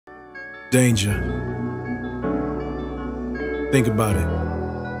Danger. Think about it.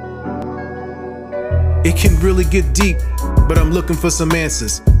 It can really get deep, but I'm looking for some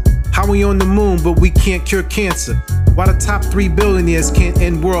answers. How we on the moon, but we can't cure cancer? Why the top 3 billionaires can't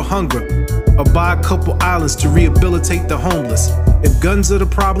end world hunger? Or buy a couple islands to rehabilitate the homeless? If guns are the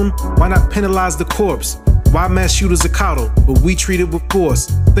problem, why not penalize the corpse? Why mass shooters are coddled, but we treat it with force?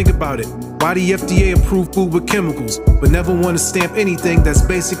 Think about it. Why the FDA approve food with chemicals, but never want to stamp anything that's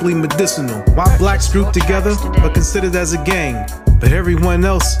basically medicinal? Why blacks group together, but considered as a gang, but everyone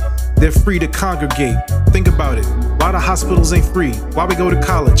else, they're free to congregate? Think about it. Why the hospitals ain't free? Why we go to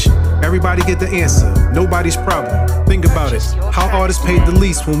college? Everybody get the answer. Nobody's problem. Think about it. How artists paid the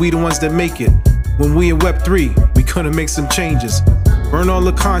least when we the ones that make it? When we in Web3, we gonna make some changes. Burn all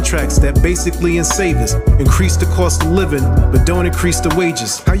the contracts that basically enslave us. Increase the cost of living, but don't increase the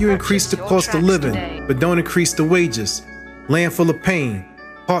wages. How you increase the cost of living, but don't increase the wages? Land full of pain,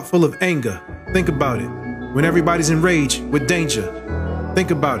 heart full of anger. Think about it. When everybody's enraged with danger. Think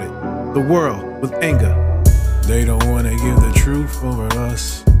about it. The world with anger. They don't want to give the truth over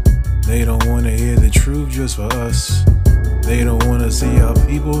us. They don't want to hear the truth just for us. They don't want to see our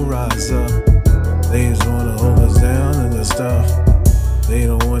people rise up. They just want to hold us down and the stuff. They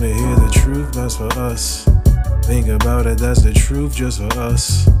don't want to hear the truth just for us. Think about it, that's the truth just for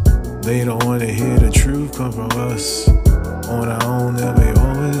us. They don't want to hear the truth come from us. On our own, they'll be